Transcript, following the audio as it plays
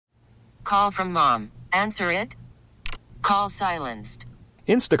call from mom. Answer it. Call silenced.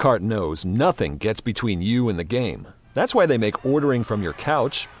 Instacart knows nothing gets between you and the game. That's why they make ordering from your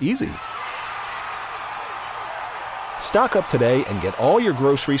couch easy. Stock up today and get all your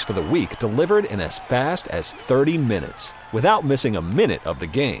groceries for the week delivered in as fast as 30 minutes without missing a minute of the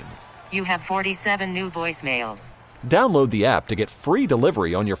game. You have 47 new voicemails. Download the app to get free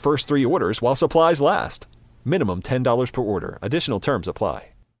delivery on your first 3 orders while supplies last. Minimum $10 per order. Additional terms apply.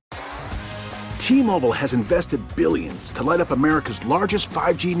 T-Mobile has invested billions to light up America's largest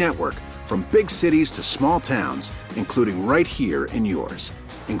 5G network, from big cities to small towns, including right here in yours.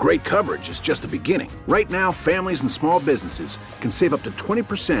 And great coverage is just the beginning. Right now, families and small businesses can save up to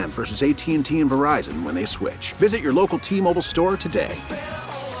 20% versus AT&T and Verizon when they switch. Visit your local T-Mobile store today.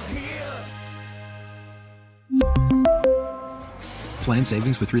 Plan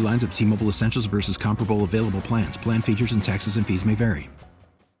savings with 3 lines of T-Mobile Essentials versus comparable available plans. Plan features and taxes and fees may vary.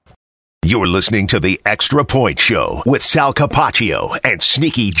 You're listening to the Extra Point Show with Sal Capaccio and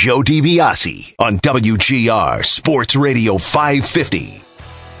Sneaky Joe DiBiase on WGR Sports Radio 550.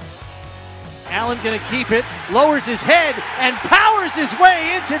 Allen going to keep it, lowers his head, and powers his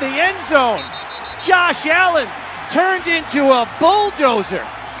way into the end zone. Josh Allen turned into a bulldozer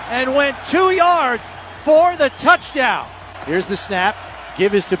and went 2 yards for the touchdown. Here's the snap.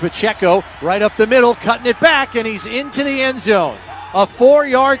 Give is to Pacheco, right up the middle, cutting it back, and he's into the end zone. A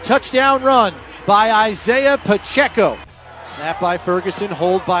 4-yard touchdown run by Isaiah Pacheco. Snap by Ferguson,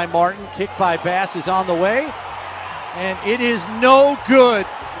 hold by Martin, kick by Bass is on the way. And it is no good.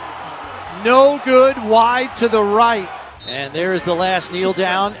 No good, wide to the right. And there is the last kneel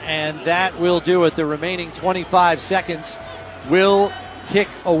down, and that will do it. The remaining 25 seconds will tick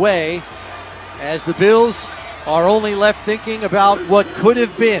away as the Bills are only left thinking about what could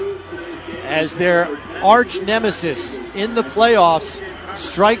have been as their arch nemesis in the playoffs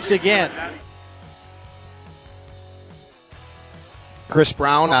strikes again. Chris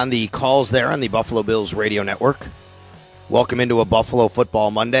Brown on the calls there on the Buffalo Bills radio network. Welcome into a Buffalo Football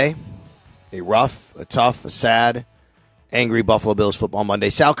Monday. A rough, a tough, a sad, angry Buffalo Bills Football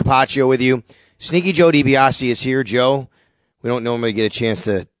Monday. Sal Capaccio with you. Sneaky Joe DiBiase is here. Joe, we don't normally get a chance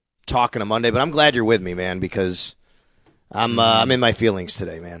to talk on a Monday, but I'm glad you're with me, man, because I'm in my feelings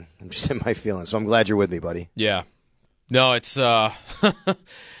today, man. I'm just in my feelings, so I'm glad you're with me, buddy. Yeah. No, it's they're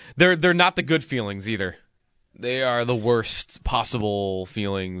not the good feelings either. They are the worst possible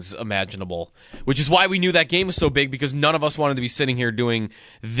feelings imaginable, which is why we knew that game was so big, because none of us wanted to be sitting here doing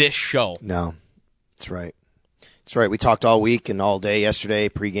this show. No, that's right. That's right. We talked all week and all day yesterday,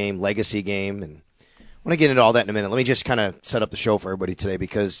 pregame, legacy game, and I want to get into all that in a minute. Let me just kind of set up the show for everybody today,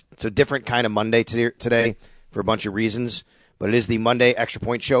 because it's a different kind of Monday today for a bunch of reasons. But it is the Monday Extra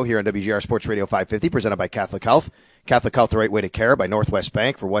Point Show here on WGR Sports Radio 550, presented by Catholic Health. Catholic Health, the right way to care, by Northwest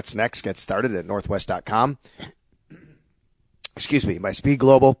Bank. For what's next, get started at northwest.com. Excuse me, by Speed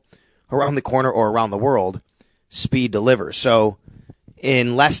Global, around the corner or around the world, Speed delivers. So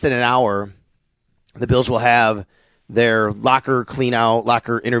in less than an hour, the Bills will have their locker clean-out,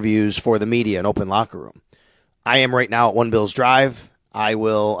 locker interviews for the media, an open locker room. I am right now at One Bills Drive.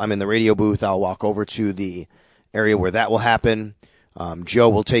 I'm in the radio booth. I'll walk over to the area where that will happen. Joe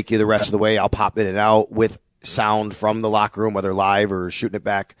will take you the rest of the way. I'll pop in and out with sound from the locker room, whether live or shooting it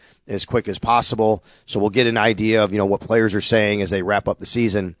back as quick as possible. So we'll get an idea of, what players are saying as they wrap up the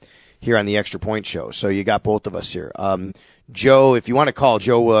season here on the Extra Point Show. So you got both of us here. Joe, if you want to call,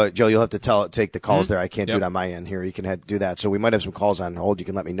 Joe, you'll have to take the calls there. I can't do it on my end here. You can do that. So we might have some calls on hold. You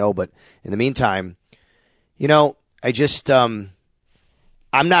can let me know. But in the meantime, I just, I'm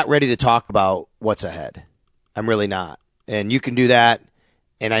not ready to talk about what's ahead. I'm really not. And you can do that.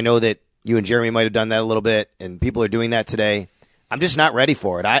 And I know that you and Jeremy might have done that a little bit, and people are doing that today. I'm just not ready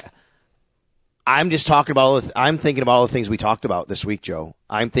for it. I'm just talking about I'm thinking about all the things we talked about this week, Joe.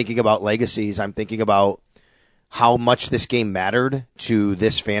 I'm thinking about legacies. I'm thinking about how much this game mattered to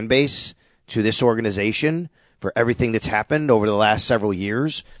this fan base, to this organization, for everything that's happened over the last several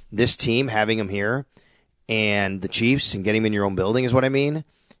years. This team, having him here, and the Chiefs, and getting him in your own building is what I mean.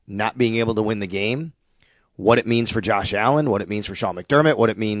 Not being able to win the game. What it means for Josh Allen, what it means for Sean McDermott, what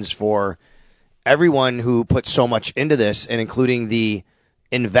it means for everyone who put so much into this, and including the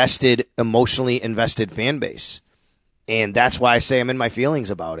emotionally invested fan base. And that's why I say I'm in my feelings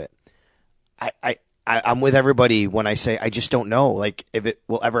about it. I'm with everybody when I say I just don't know, if it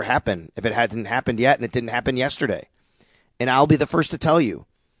will ever happen, if it hasn't happened yet, and it didn't happen yesterday. And I'll be the first to tell you,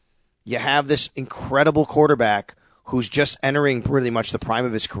 you have this incredible quarterback who's just entering pretty much the prime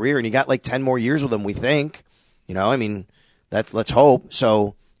of his career, and you got 10 more years with him, we think. Let's hope.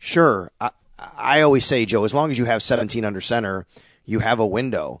 So, sure, I always say, Joe, as long as you have 17 under center, you have a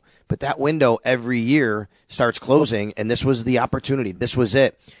window. But that window every year starts closing, and this was the opportunity. This was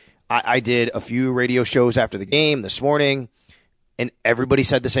it. I did a few radio shows after the game this morning, and everybody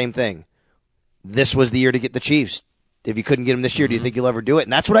said the same thing. This was the year to get the Chiefs. If you couldn't get them this year, do you think you'll ever do it?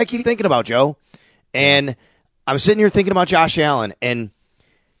 And that's what I keep thinking about, Joe. And I'm sitting here thinking about Josh Allen. And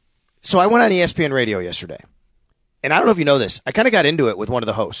so I went on ESPN radio yesterday. And I don't know if you know this. I kind of got into it with one of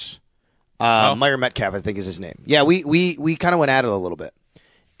the hosts. Meyer Metcalf, I think is his name. Yeah, we kind of went at it a little bit.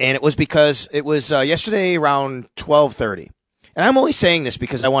 And it was because it was yesterday around 12:30. And I'm only saying this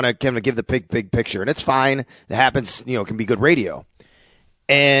because I want to kind of give the big picture. And it's fine. It happens, it can be good radio.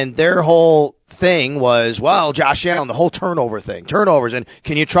 And their whole thing was, well, Josh Allen, the whole turnovers, and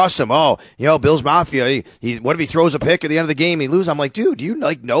can you trust him? Oh, Bills Mafia, what if he throws a pick at the end of the game, he loses? I'm like, dude, do you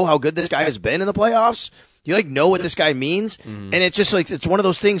know how good this guy has been in the playoffs? You know what this guy means? And it's just it's one of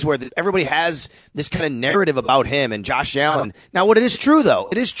those things where everybody has this kind of narrative about him and Josh Allen. Now, what it is true, though,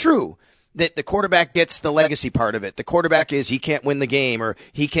 it is true that the quarterback gets the legacy part of it. The quarterback is he can't win the game or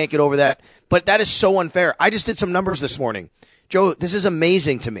he can't get over that. But that is so unfair. I just did some numbers this morning. Joe, this is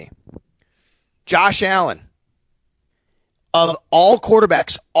amazing to me. Josh Allen, of all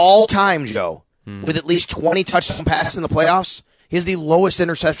quarterbacks all time, Joe, with at least 20 touchdown passes in the playoffs, he has the lowest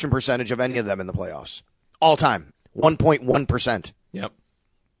interception percentage of any of them in the playoffs. All time. 1.1%. Yep.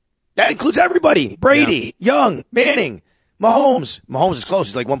 That includes everybody. Brady, Young, Manning, Mahomes. Mahomes is close.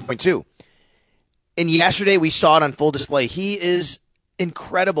 He's like 1.2. And yesterday we saw it on full display. He is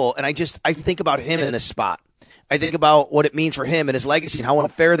incredible. And I think about him in this spot. I think about what it means for him and his legacy and how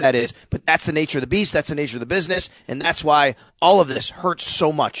unfair that is. But that's the nature of the beast. That's the nature of the business. And that's why all of this hurts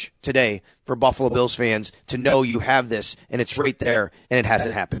so much today for Buffalo Bills fans to know you have this and it's right there and it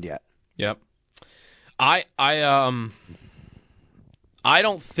hasn't happened yet. Yep. I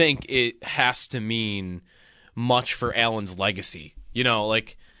don't think it has to mean much for Allen's legacy.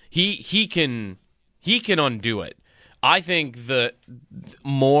 He can undo it. I think the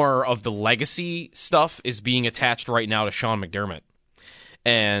more of the legacy stuff is being attached right now to Sean McDermott.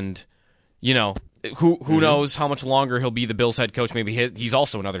 And, who knows how much longer he'll be the Bills head coach. Maybe he's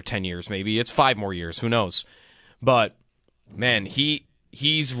also another 10 years. Maybe it's 5 more years. Who knows? But, man,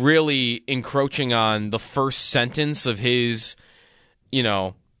 he's really encroaching on the first sentence of his,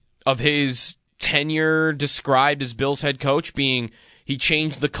 of his tenure described as Bills head coach being he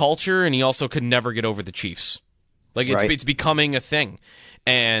changed the culture and he also could never get over the Chiefs. It's becoming a thing.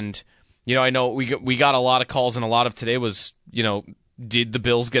 And, I know we got a lot of calls and a lot of today was, did the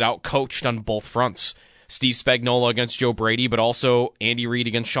Bills get out coached on both fronts? Steve Spagnuolo against Joe Brady, but also Andy Reid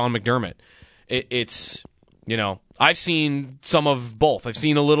against Sean McDermott. It's I've seen some of both. I've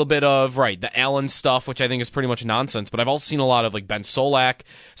seen a little bit of, the Allen stuff, which I think is pretty much nonsense, but I've also seen a lot of, Ben Solak.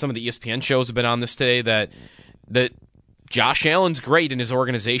 Some of the ESPN shows have been on this today that Josh Allen's great and his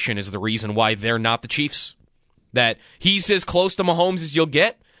organization is the reason why they're not the Chiefs. That he's as close to Mahomes as you'll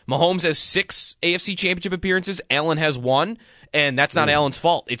get. Mahomes has 6 AFC Championship appearances. Allen has 1, and that's not Allen's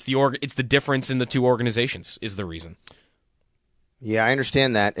fault. It's the difference in the two organizations is the reason. Yeah, I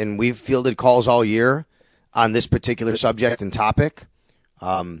understand that, and we've fielded calls all year on this particular subject and topic.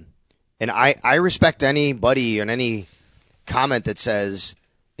 And I respect anybody and any comment that says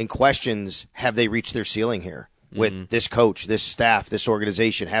and questions, have they reached their ceiling here with this coach, this staff, this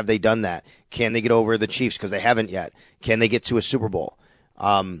organization? Have they done that? Can they get over the Chiefs because they haven't yet? Can they get to a Super Bowl?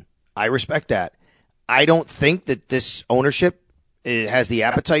 I respect that. I don't think that this ownership has the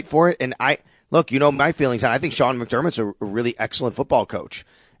appetite for it. And look, my feelings. I think Sean McDermott's a really excellent football coach.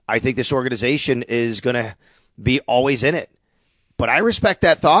 I think this organization is going to be always in it. But I respect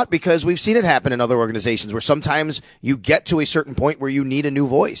that thought because we've seen it happen in other organizations where sometimes you get to a certain point where you need a new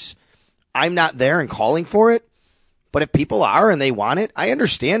voice. I'm not there and calling for it, but if people are and they want it, I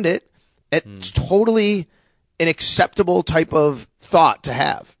understand it. It's totally an acceptable type of thought to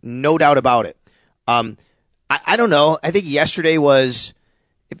have. No doubt about it. I don't know. I think yesterday was,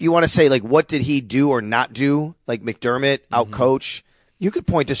 if you want to say, what did he do or not do, McDermott, out-coach, you could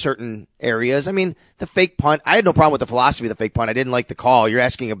point to certain areas. I mean, the fake punt, I had no problem with the philosophy of the fake punt. I didn't like the call. You're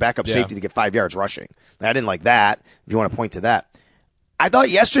asking a backup safety to get 5 yards rushing. I didn't like that, if you want to point to that. I thought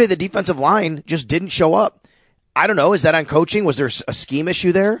yesterday the defensive line just didn't show up. I don't know. Is that on coaching? Was there a scheme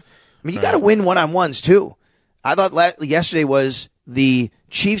issue there? I mean, you got to win one-on-ones, too. I thought yesterday was the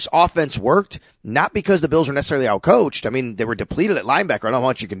Chiefs' offense worked, not because the Bills were necessarily out-coached. I mean, they were depleted at linebacker. I don't know how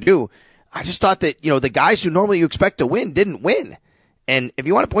much you can do. I just thought that, the guys who normally you expect to win didn't win. And if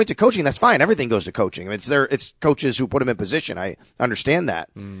you want to point to coaching, that's fine. Everything goes to coaching. I mean, it's coaches who put them in position. I understand that.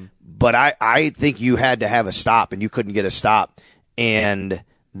 But I think you had to have a stop, and you couldn't get a stop. And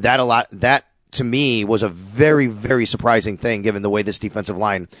that to me, was a very, very surprising thing given the way this defensive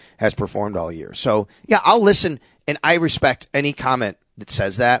line has performed all year. So, yeah, I'll listen, and I respect any comment that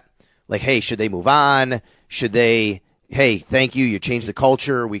says that. Like, hey, should they move on? Should they, hey, thank you, you changed the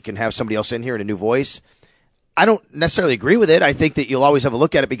culture, we can have somebody else in here and a new voice? I don't necessarily agree with it. I think that you'll always have a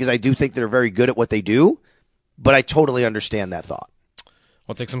look at it because I do think they're very good at what they do, but I totally understand that thought.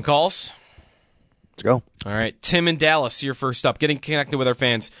 We'll take some calls. Let's go. All right. Tim in Dallas, you're first up. Getting connected with our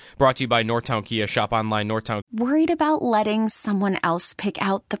fans, brought to you by Northtown Kia. Shop online, Northtown. Worried about letting someone else pick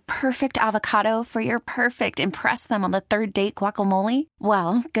out the perfect avocado for your perfect impress them on the third date guacamole?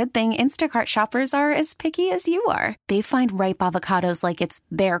 Well, good thing Instacart shoppers are as picky as you are. They find ripe avocados like it's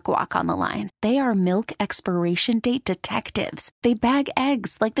their guac on the line. They are milk expiration date detectives. They bag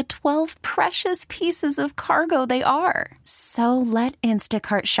eggs like the 12 precious pieces of cargo they are. So let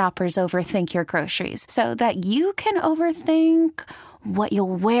Instacart shoppers overthink your groceries so that you can overthink what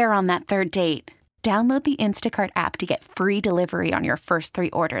you'll wear on that third date. Download the Instacart app to get free delivery on your first 3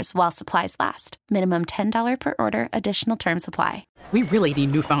 orders while supplies last. Minimum $10 per order. Additional terms apply. We really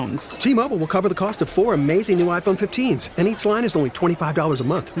need new phones. T-Mobile will cover the cost of 4 amazing new iPhone 15s, and each line is only $25 a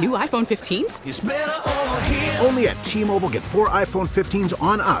month. New iPhone 15s? It's better over here. Only at T-Mobile, get 4 iPhone 15s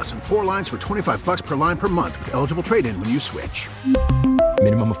on us and 4 lines for $25 per line per month with eligible trade-in when you switch.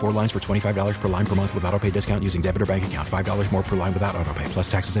 Minimum of 4 lines for $25 per line per month with autopay discount using debit or bank account. $5 more per line without autopay,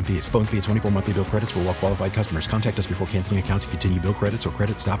 plus taxes and fees. Phone fee at 24 monthly bill credits for well-qualified customers. Contact us before canceling account to continue bill credits or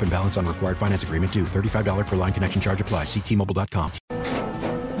credit stop and balance on required finance agreement due. $35 per line connection charge applies. See T-Mobile.com.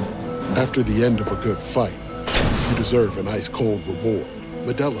 After the end of a good fight, you deserve an ice-cold reward.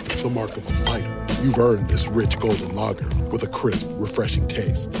 Modelo is the mark of a fighter. You've earned this rich golden lager with a crisp, refreshing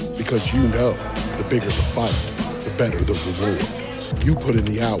taste. Because you know, the bigger the fight, the better the reward. You put in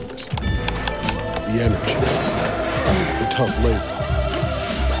the hours, the energy, the tough labor.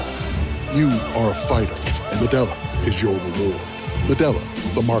 You are a fighter, and Modelo is your reward.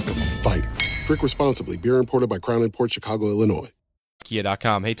 Modelo, the mark of a fighter. Drink responsibly. Beer imported by Crown Imports, Chicago, Illinois.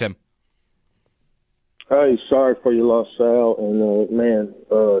 Kia.com. Hey, Tim. Hey, sorry for your loss, Sal. And,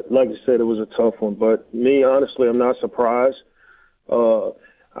 like you said, it was a tough one. But me, honestly, I'm not surprised.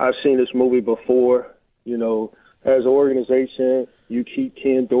 I've seen this movie before. You know, as an organization, you keep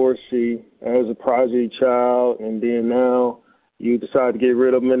Ken Dorsey as a prodigy child, and then now you decide to get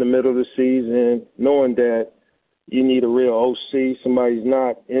rid of him in the middle of the season, knowing that you need a real OC, somebody who's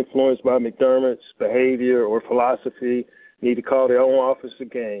not influenced by McDermott's behavior or philosophy, need to call their own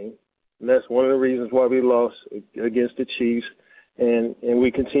offensive game. And that's one of the reasons why we lost against the Chiefs, and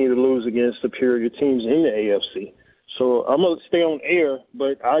we continue to lose against superior teams in the AFC. So I'm going to stay on air,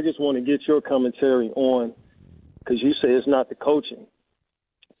 but I just want to get your commentary on, because you say it's not the coaching.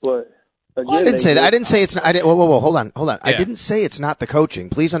 But again, well, I didn't say that. I didn't say it's not. Whoa, hold on. Yeah. I didn't say it's not the coaching.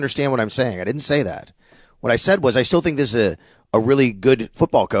 Please understand what I'm saying. I didn't say that. What I said was I still think this is a really good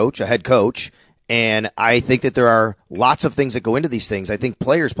football coach, a head coach, and I think that there are lots of things that go into these things. I think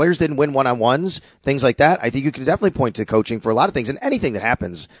players didn't win one-on-ones, things like that. I think you can definitely point to coaching for a lot of things. And anything that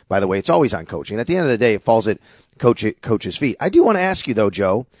happens, by the way, it's always on coaching. And at the end of the day, it falls at coach's feet. I do want to ask you, though,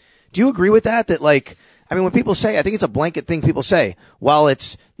 Joe, do you agree with that? That, like, I mean, when people say, I think it's a blanket thing people say, well,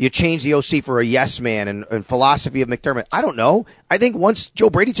 it's you change the OC for a yes man and philosophy of McDermott. I don't know. I think once Joe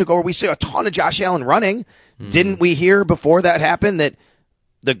Brady took over, we saw a ton of Josh Allen running. Didn't we hear before that happened that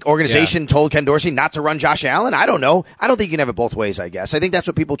the organization told Ken Dorsey not to run Josh Allen? I don't know. I don't think you can have it both ways, I guess. I think that's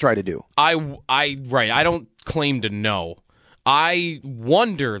what people try to do. Right. I don't claim to know. I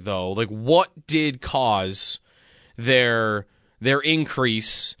wonder, though, like, what did cause their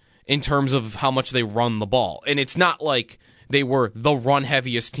increase in terms of how much they run the ball? And it's not like they were the run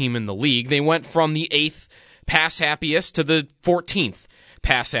heaviest team in the league. They went from the 8th pass happiest to the 14th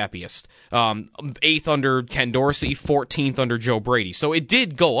pass happiest. 8th under Ken Dorsey, 14th under Joe Brady. So it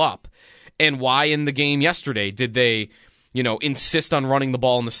did go up. And why in the game yesterday did they, insist on running the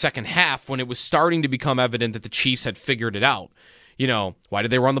ball in the second half when it was starting to become evident that the Chiefs had figured it out? Why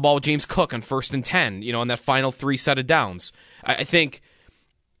did they run the ball with James Cook on 1st and 10, on that final 3 set of downs? I think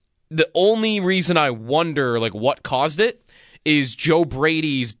the only reason I wonder, what caused it is Joe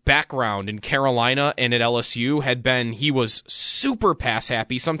Brady's background in Carolina and at LSU had been he was super pass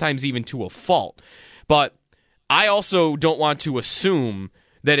happy, sometimes even to a fault. But I also don't want to assume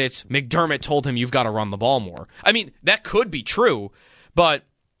that it's McDermott told him you've got to run the ball more. I mean, that could be true, but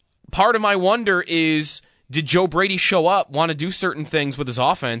part of my wonder is, did Joe Brady show up, want to do certain things with his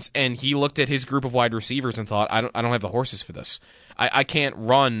offense, and he looked at his group of wide receivers and thought, I don't have the horses for this. I can't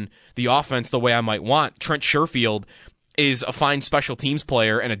run the offense the way I might want. Trent Sherfield is a fine special teams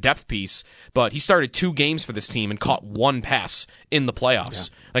player and a depth piece, but he started 2 games for this team and caught 1 pass in the playoffs.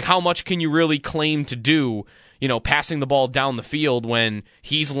 Yeah. Like, how much can you really claim to do, passing the ball down the field when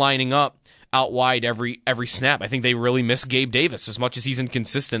he's lining up out wide every snap? I think they really miss Gabe Davis. As much as he's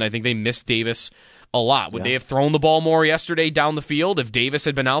inconsistent, I think they miss Davis a lot. Would they have thrown the ball more yesterday down the field if Davis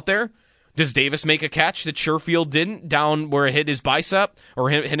had been out there? Does Davis make a catch that Sherfield didn't down where it hit his bicep or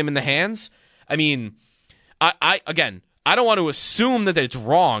hit him in the hands? I mean, I don't want to assume that it's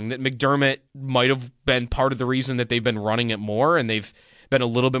wrong, that McDermott might have been part of the reason that they've been running it more and they've been a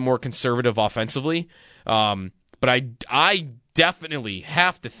little bit more conservative offensively. But I definitely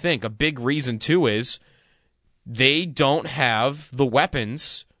have to think a big reason, too, is they don't have the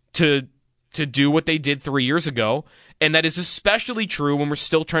weapons to do what they did 3 years ago, and that is especially true when we're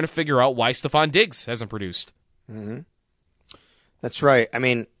still trying to figure out why Stephon Diggs hasn't produced. Mm-hmm. That's right. I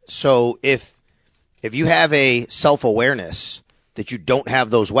mean, so if you have a self-awareness that you don't have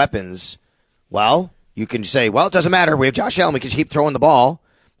those weapons, well, you can say, well, it doesn't matter. We have Josh Allen. We can just keep throwing the ball.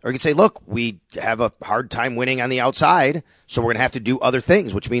 Or you can say, look, we have a hard time winning on the outside, so we're going to have to do other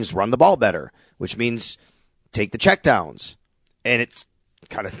things, which means run the ball better, which means take the checkdowns. And it's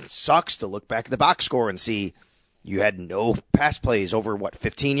kind of sucks to look back at the box score and see you had no pass plays over,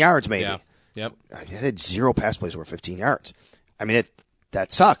 15 yards maybe? Yeah. Yep. I had 0 pass plays over 15 yards. I mean,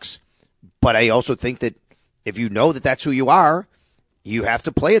 that sucks. But I also think that if you know that that's who you are, you have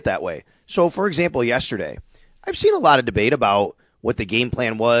to play it that way. So, for example, yesterday, I've seen a lot of debate about what the game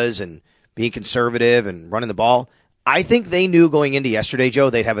plan was and being conservative and running the ball. I think they knew going into yesterday, Joe,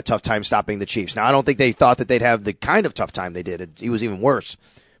 they'd have a tough time stopping the Chiefs. Now, I don't think they thought that they'd have the kind of tough time they did. It was even worse.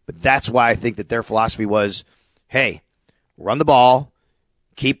 But that's why I think that their philosophy was, hey, run the ball,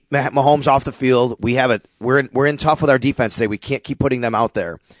 keep Mahomes off the field. We're in tough with our defense today. We can't keep putting them out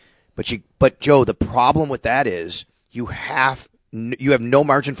there. But Joe, the problem with that is you have no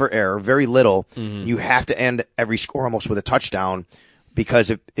margin for error, very little. Mm-hmm. You have to end every score almost with a touchdown, because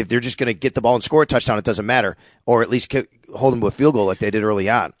if they're just going to get the ball and score a touchdown, it doesn't matter, or at least hold them to a field goal like they did early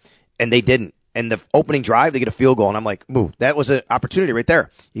on, and they didn't. And the opening drive, they get a field goal, and I'm like, ooh, that was an opportunity right there.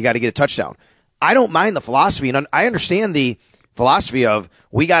 You got to get a touchdown. I don't mind the philosophy, and I understand the philosophy of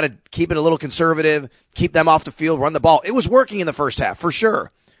we got to keep it a little conservative, keep them off the field, run the ball. It was working in the first half for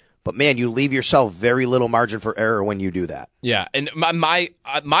sure. But, man, you leave yourself very little margin for error when you do that. Yeah, and my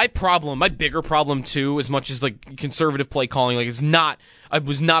problem, my bigger problem, too, as much as like conservative play calling, I was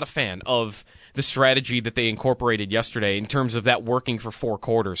not a fan of the strategy that they incorporated yesterday in terms of that working for 4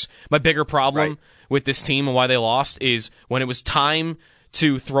 quarters. My bigger problem with this team and why they lost is when it was time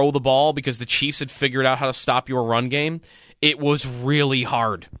to throw the ball because the Chiefs had figured out how to stop your run game, it was really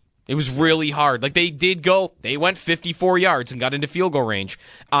hard. It was really hard. Like, they went 54 yards and got into field goal range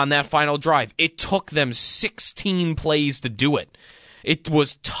on that final drive. It took them 16 plays to do it. It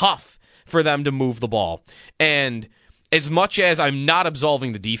was tough for them to move the ball. And as much as I'm not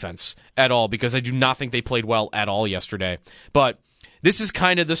absolving the defense at all, because I do not think they played well at all yesterday, but this is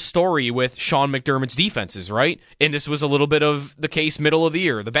kind of the story with Sean McDermott's defenses, right? And this was a little bit of the case middle of the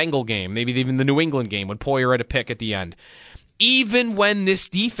year, the Bengal game, maybe even the New England game when Poyer had a pick at the end. Even when this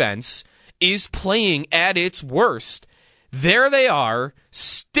defense is playing at its worst, there they are,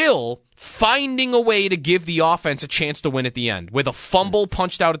 still finding a way to give the offense a chance to win at the end, with a fumble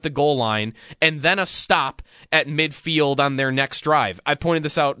punched out at the goal line and then a stop at midfield on their next drive. I pointed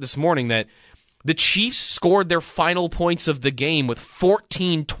this out this morning that the Chiefs scored their final points of the game with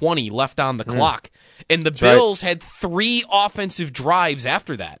 14:20 left on the clock, and the Bills had 3 offensive drives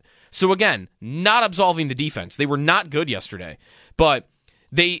after that. So again, not absolving the defense. They were not good yesterday, but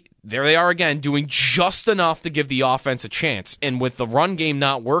there they are again doing just enough to give the offense a chance. And with the run game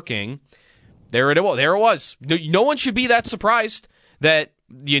not working, there it was. No one should be that surprised that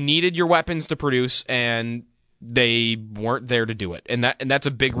you needed your weapons to produce and they weren't there to do it. And that's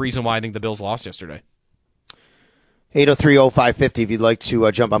a big reason why I think the Bills lost yesterday. 803-0550 if you'd like to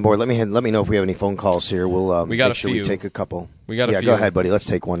jump on board. Let me know if we have any phone calls here. We'll we got make sure we take a couple. We got a few. Go ahead, buddy. Let's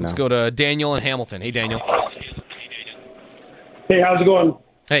take one now. Let's go to Daniel in Hamilton. Hey, Daniel. Hey, how's it going?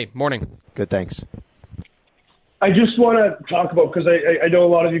 Hey, morning. Good, thanks. I just want to talk about, because I know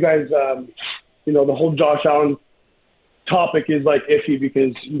a lot of you guys, the whole Josh Allen topic is like iffy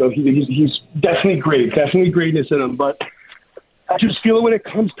because he's definitely greatness in him, but I just feel when it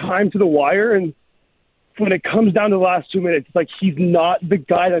comes time to the wire and when it comes down to the last 2 minutes, it's like he's not the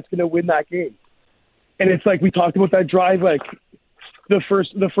guy that's going to win that game. And it's like we talked about that drive, like the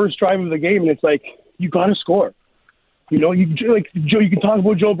first drive of the game, and it's like you got to score. You can talk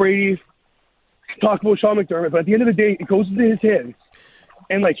about Joe Brady, talk about Sean McDermott, but at the end of the day, it goes into his hands,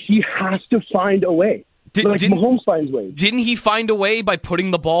 and like he has to find a way. Mahomes finds ways. Didn't he find a way by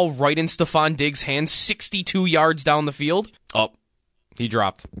putting the ball right in Stephon Diggs' hands 62 yards down the field? Oh, he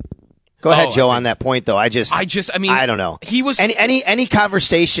dropped. Go ahead, Joe, on that point, though. I mean, I don't know. He was any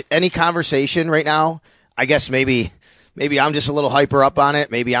conversation right now. I guess maybe I'm just a little hyper up on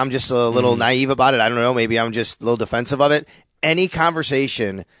it. Maybe I'm just a little naive about it. I don't know. Maybe I'm just a little defensive of it. Any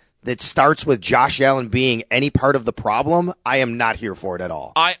conversation that starts with Josh Allen being any part of the problem, I am not here for it at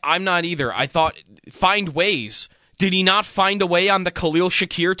all. I'm not either. I thought find ways. Did he not find a way on the Khalil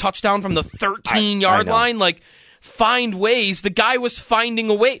Shakir touchdown from the 13-yard line? Like, find ways. The guy was finding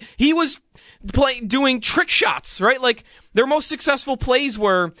a way. He was doing trick shots, right? Like, their most successful plays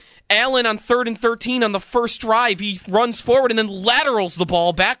were Allen on 3rd and 13 on the first drive. He runs forward and then laterals the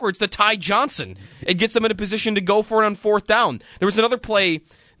ball backwards to Ty Johnson. It gets them in a position to go for it on 4th down. There was another play,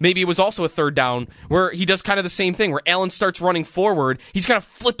 maybe it was also a 3rd down, where he does kind of the same thing, where Allen starts running forward. He's kind of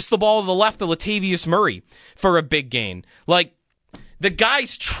flips the ball to the left to Latavius Murray for a big gain. Like, the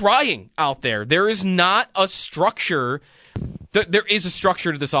guy's trying out there. There is not a structure. There is a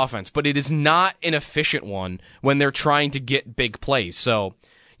structure to this offense, but it is not an efficient one when they're trying to get big plays. So,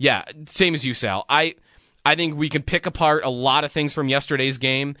 yeah, same as you, Sal. I think we can pick apart a lot of things from yesterday's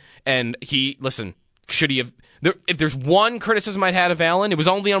game, and should he have... If there's one criticism I'd had of Allen, it was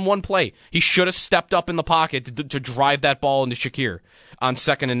only on one play. He should have stepped up in the pocket to drive that ball into Shakir on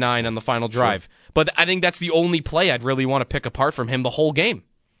 2nd and 9 on the final drive. Sure. But I think that's the only play I'd really want to pick apart from him the whole game.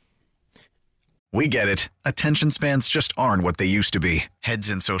 We get it. Attention spans just aren't what they used to be. Heads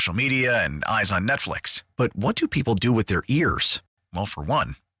in social media and eyes on Netflix. But what do people do with their ears? Well, for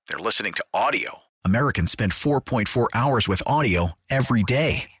one, they're listening to audio. Americans spend 4.4 hours with audio every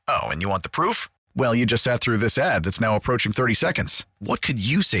day. Oh, and you want the proof? Well, you just sat through this ad that's now approaching 30 seconds. What could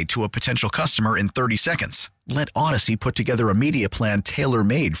you say to a potential customer in 30 seconds? Let Odyssey put together a media plan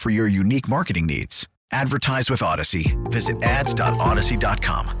tailor-made for your unique marketing needs. Advertise with Odyssey. Visit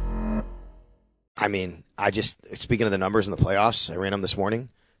ads.odyssey.com. I mean, speaking of the numbers in the playoffs, I ran them this morning.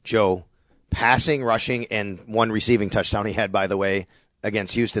 Joe, passing, rushing, and one receiving touchdown he had, by the way,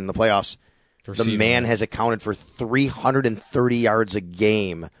 against Houston in the playoffs. The man has accounted for 330 yards a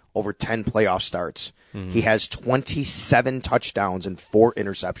game over 10 playoff starts. Mm-hmm. He has 27 touchdowns and 4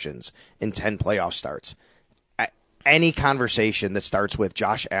 interceptions in 10 playoff starts. Any conversation that starts with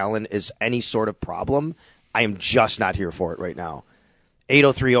Josh Allen is any sort of problem, I am just not here for it right now.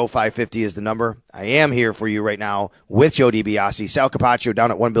 803-0550 is the number. I am here for you right now with Joe DiBiase, Sal Capaccio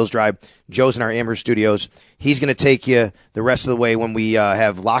down at One Bills Drive. Joe's in our Amherst studios. He's going to take you the rest of the way when we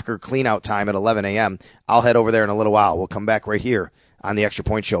have locker clean-out time at 11 a.m. I'll head over there in a little while. We'll come back right here on the Extra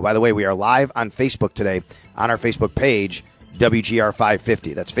Point Show. By the way, we are live on Facebook today on our Facebook page,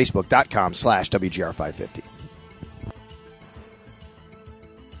 WGR550. That's facebook.com/WGR550.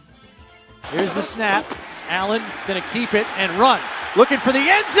 Here's the snap. Allen going to keep it and run. Looking for the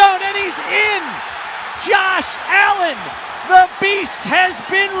end zone, and he's in! Josh Allen, the beast, has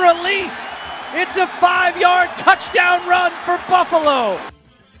been released. It's a 5-yard touchdown run for Buffalo.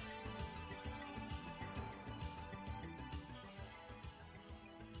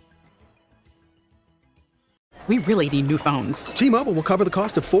 We really need new phones. T-Mobile will cover the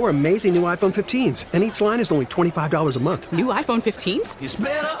cost of 4 amazing new iPhone 15s, and each line is only $25 a month. New iPhone 15s? It's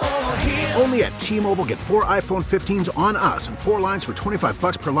better over here. Only at T-Mobile, get 4 iPhone 15s on us and 4 lines for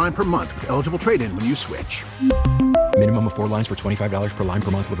 $25 per line per month with eligible trade-in when you switch. Minimum of 4 lines for $25 per line per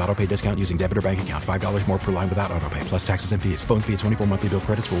month with autopay discount using debit or bank account. $5 more per line without autopay, plus taxes and fees. Phone fee at 24 monthly bill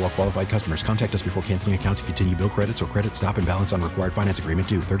credits for well-qualified customers. Contact us before canceling account to continue bill credits or credit stop and balance on required finance agreement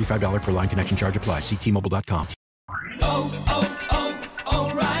due. $35 per line connection charge applies. See T-Mobile.com.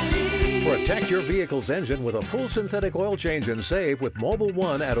 O'Reilly. Protect your vehicle's engine with a full synthetic oil change and save with Mobil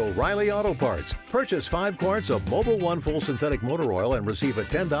 1 at O'Reilly Auto Parts. Purchase 5 quarts of Mobil 1 full synthetic motor oil and receive a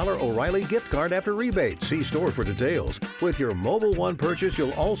 $10 O'Reilly gift card after rebate. See store for details. With your Mobil 1 purchase,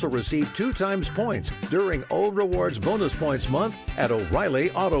 you'll also receive 2 times points during O Rewards Bonus Points Month at O'Reilly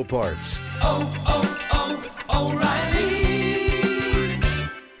Auto Parts. O'Reilly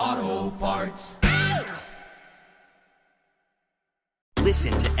Auto Parts.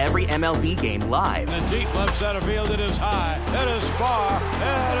 Listen to every MLB game live. In the deep left center field, it is high, it is far,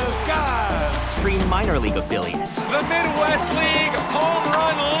 it is gone. Stream minor league affiliates. The Midwest League home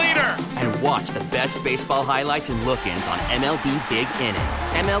run leader. And watch the best baseball highlights and look-ins on MLB Big Inning.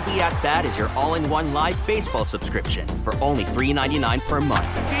 MLB At Bat is your all-in-one live baseball subscription for only $3.99 per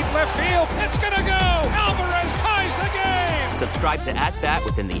month. Deep left field, it's gonna go. Alvarez ties the game. Subscribe to At Bat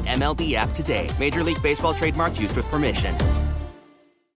within the MLB app today. Major League Baseball trademarks used with permission.